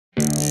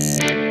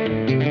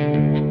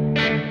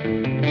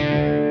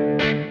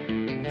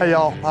Hey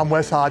y'all, I'm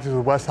Wes Hodges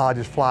with Wes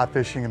Hodges Fly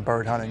Fishing and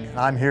Bird Hunting. And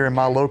I'm here in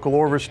my local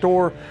Orvis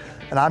store,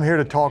 and I'm here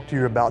to talk to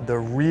you about the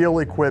real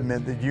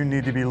equipment that you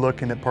need to be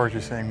looking at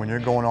purchasing when you're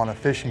going on a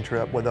fishing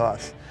trip with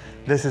us.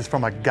 This is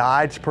from a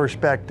guide's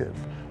perspective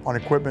on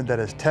equipment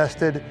that is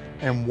tested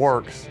and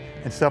works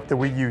and stuff that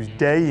we use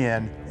day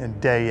in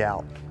and day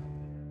out.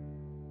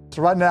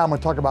 So right now I'm going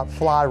to talk about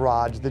fly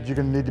rods that you're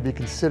going to need to be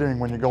considering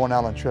when you're going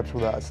out on trips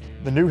with us.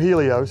 The new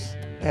Helios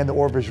and the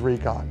Orvis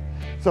Recon.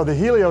 So the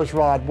Helios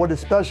rod, what is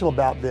special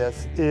about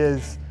this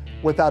is,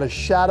 without a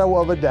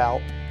shadow of a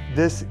doubt,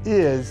 this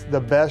is the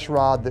best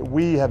rod that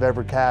we have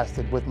ever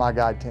casted with my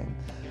guide team.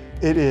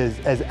 It is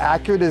as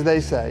accurate as they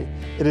say,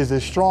 it is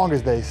as strong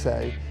as they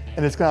say,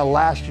 and it's going to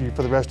last you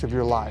for the rest of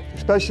your life,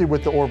 especially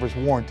with the Orvis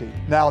warranty.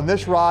 Now in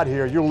this rod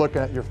here, you're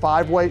looking at your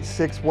 5-weight,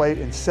 6-weight,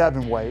 and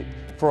 7-weight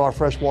for our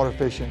freshwater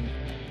fishing.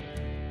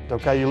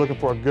 Okay, you're looking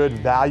for a good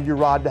value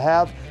rod to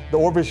have. The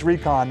Orvis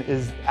Recon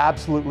is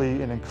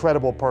absolutely an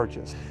incredible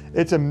purchase.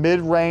 It's a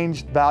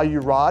mid-range value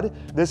rod.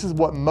 This is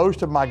what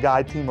most of my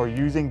guide team are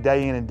using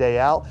day in and day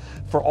out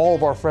for all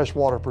of our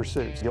freshwater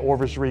pursuits, the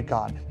Orvis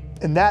Recon.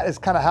 And that is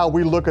kind of how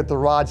we look at the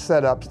rod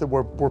setups that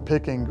we're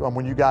picking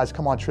when you guys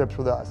come on trips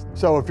with us.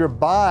 So if you're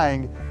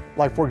buying,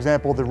 like for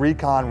example, the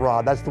Recon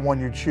rod, that's the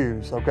one you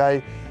choose,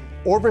 okay?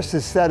 Orvis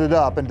has set it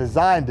up and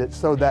designed it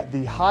so that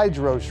the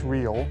Hydros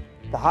reel,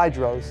 the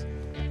Hydros,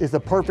 is the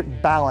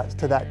perfect balance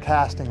to that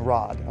casting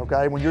rod,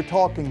 okay? When you're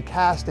talking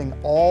casting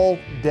all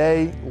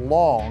day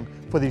long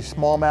for these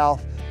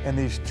smallmouth and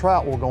these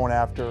trout we're going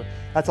after,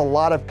 that's a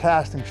lot of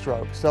casting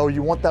strokes. So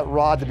you want that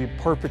rod to be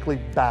perfectly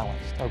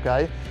balanced,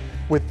 okay?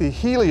 With the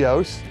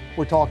Helios,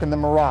 we're talking the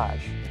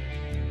Mirage.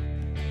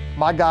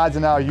 My guides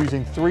and I are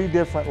using 3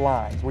 different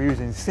lines. We're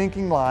using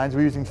sinking lines,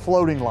 we're using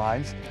floating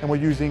lines, and we're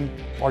using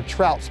our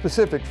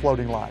trout-specific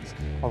floating lines,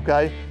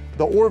 okay?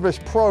 The Orvis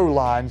Pro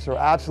lines are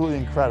absolutely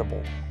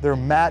incredible. They're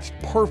matched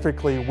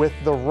perfectly with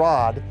the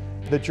rod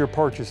that you're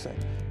purchasing.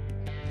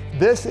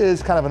 This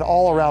is kind of an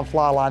all-around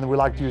fly line that we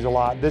like to use a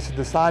lot. This is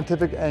the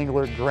Scientific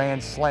Angler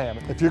Grand Slam.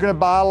 If you're gonna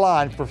buy a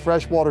line for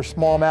freshwater,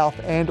 smallmouth,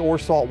 and or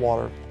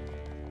saltwater,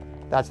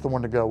 that's the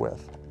one to go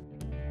with.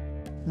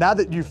 Now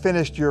that you've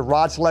finished your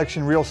rod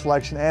selection, reel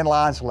selection, and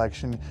line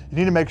selection, you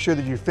need to make sure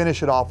that you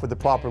finish it off with the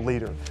proper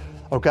leader,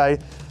 okay?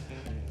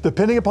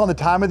 Depending upon the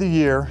time of the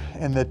year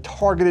and the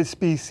targeted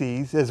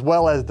species, as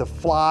well as the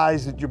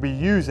flies that you'll be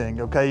using,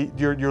 okay,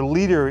 your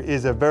leader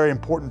is a very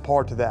important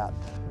part to that.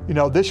 You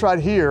know, this right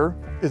here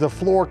is a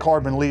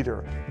fluorocarbon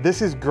leader.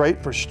 This is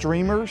great for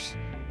streamers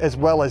as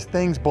well as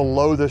things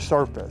below the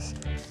surface.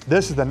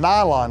 This is the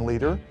nylon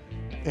leader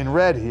in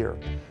red here.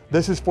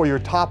 This is for your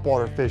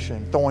topwater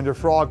fishing, throwing your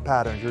frog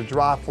patterns, your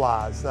dry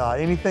flies,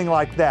 anything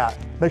like that.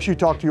 Make sure you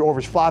talk to your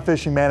Orvis fly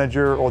fishing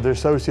manager or their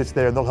associates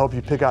there, and they'll help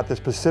you pick out the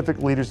specific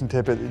leaders and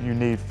tippet that you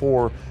need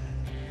for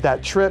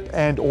that trip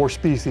and or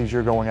species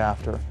you're going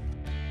after.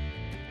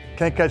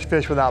 Can't catch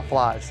fish without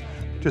flies.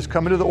 Just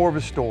come into the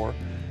Orvis store.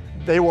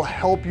 They will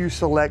help you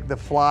select the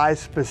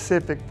flies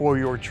specific for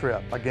your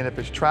trip. Again, if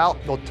it's trout,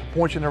 they'll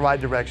point you in the right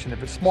direction.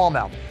 If it's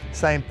smallmouth,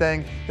 same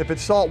thing. If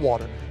it's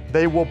saltwater,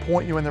 they will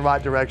point you in the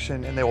right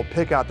direction and they will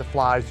pick out the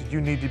flies that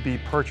you need to be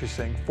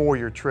purchasing for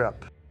your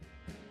trip.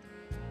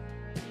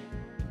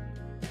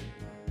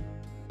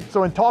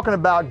 So in talking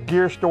about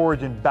gear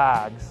storage and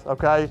bags,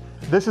 okay,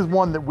 this is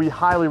one that we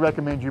highly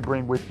recommend you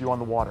bring with you on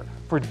the water.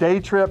 For day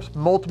trips,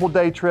 multiple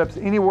day trips,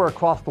 anywhere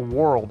across the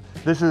world,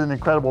 this is an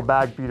incredible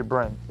bag for you to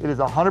bring. It is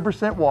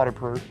 100%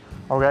 waterproof,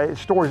 okay? It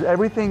stores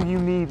everything you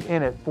need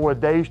in it for a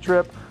day's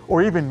trip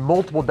or even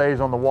multiple days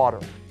on the water.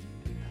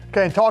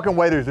 Okay, and talking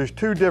waders, there's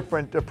 2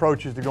 different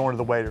approaches to going to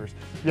the waders.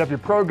 You have your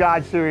Pro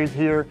Guide series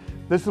here.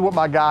 This is what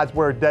my guides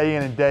wear day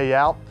in and day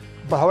out.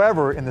 But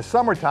however, in the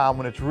summertime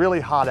when it's really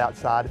hot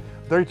outside,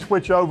 they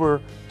switch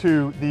over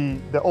to the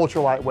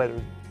ultralight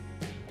waders.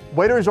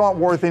 Waders aren't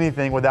worth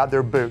anything without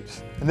their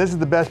boots. And this is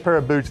the best pair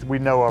of boots that we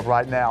know of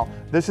right now.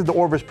 This is the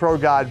Orvis Pro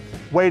Guide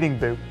wading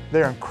boot.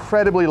 They're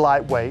incredibly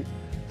lightweight.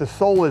 The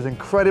sole is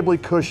incredibly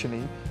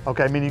cushiony.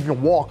 Okay, meaning you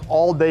can walk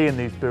all day in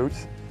these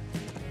boots.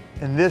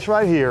 And this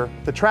right here,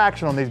 the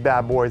traction on these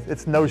bad boys,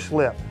 it's no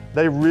slip.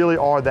 They really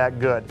are that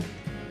good.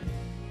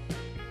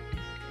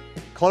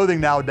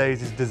 Clothing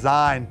nowadays is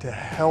designed to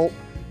help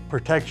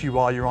protect you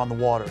while you're on the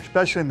water,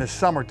 especially in the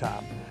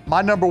summertime.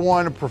 My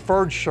 #1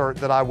 preferred shirt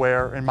that I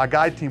wear and my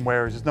guide team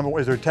wears is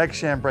their Tex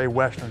Chambray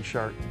Western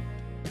shirt.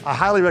 I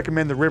highly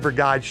recommend the River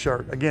Guide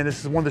shirt. Again, this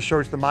is one of the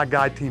shirts that my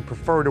guide team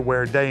prefer to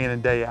wear day in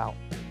and day out.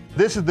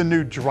 This is the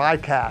new Dry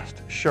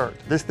Cast shirt.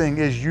 This thing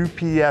is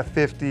UPF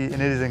 50 and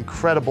it is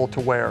incredible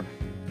to wear.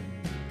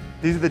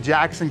 These are the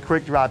Jackson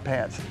Creek Dry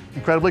pants.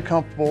 Incredibly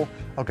comfortable,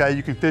 okay?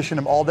 You can fish in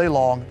them all day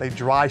long. They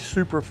dry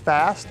super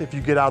fast if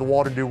you get out of the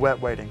water and do wet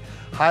wading.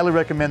 Highly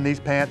recommend these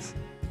pants.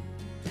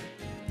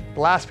 The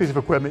last piece of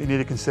equipment you need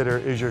to consider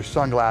is your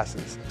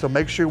sunglasses. So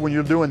make sure when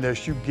you're doing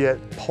this, you get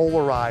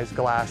polarized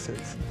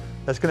glasses.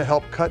 That's gonna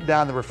help cut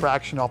down the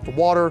refraction off the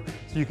water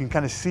so you can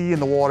kind of see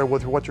in the water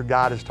what your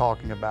guide is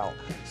talking about.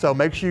 So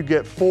make sure you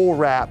get full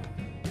wrap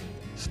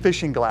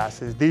fishing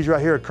glasses. These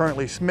right here are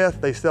currently Smith.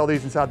 They sell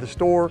these inside the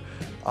store.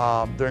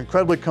 They're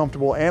incredibly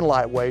comfortable and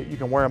lightweight. You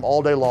can wear them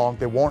all day long.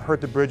 They won't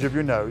hurt the bridge of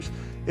your nose.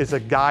 It's a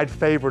guide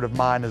favorite of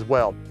mine as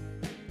well.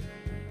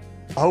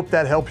 I hope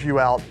that helps you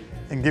out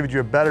and gives you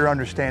a better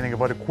understanding of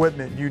what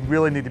equipment you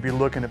really need to be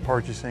looking at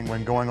purchasing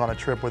when going on a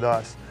trip with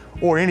us,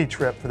 or any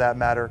trip for that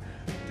matter,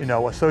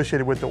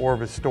 associated with the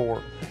Orvis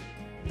store.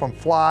 From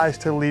flies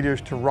to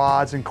leaders to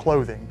rods and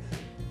clothing,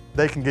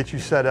 they can get you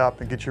set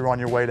up and get you on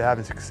your way to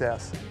having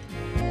success.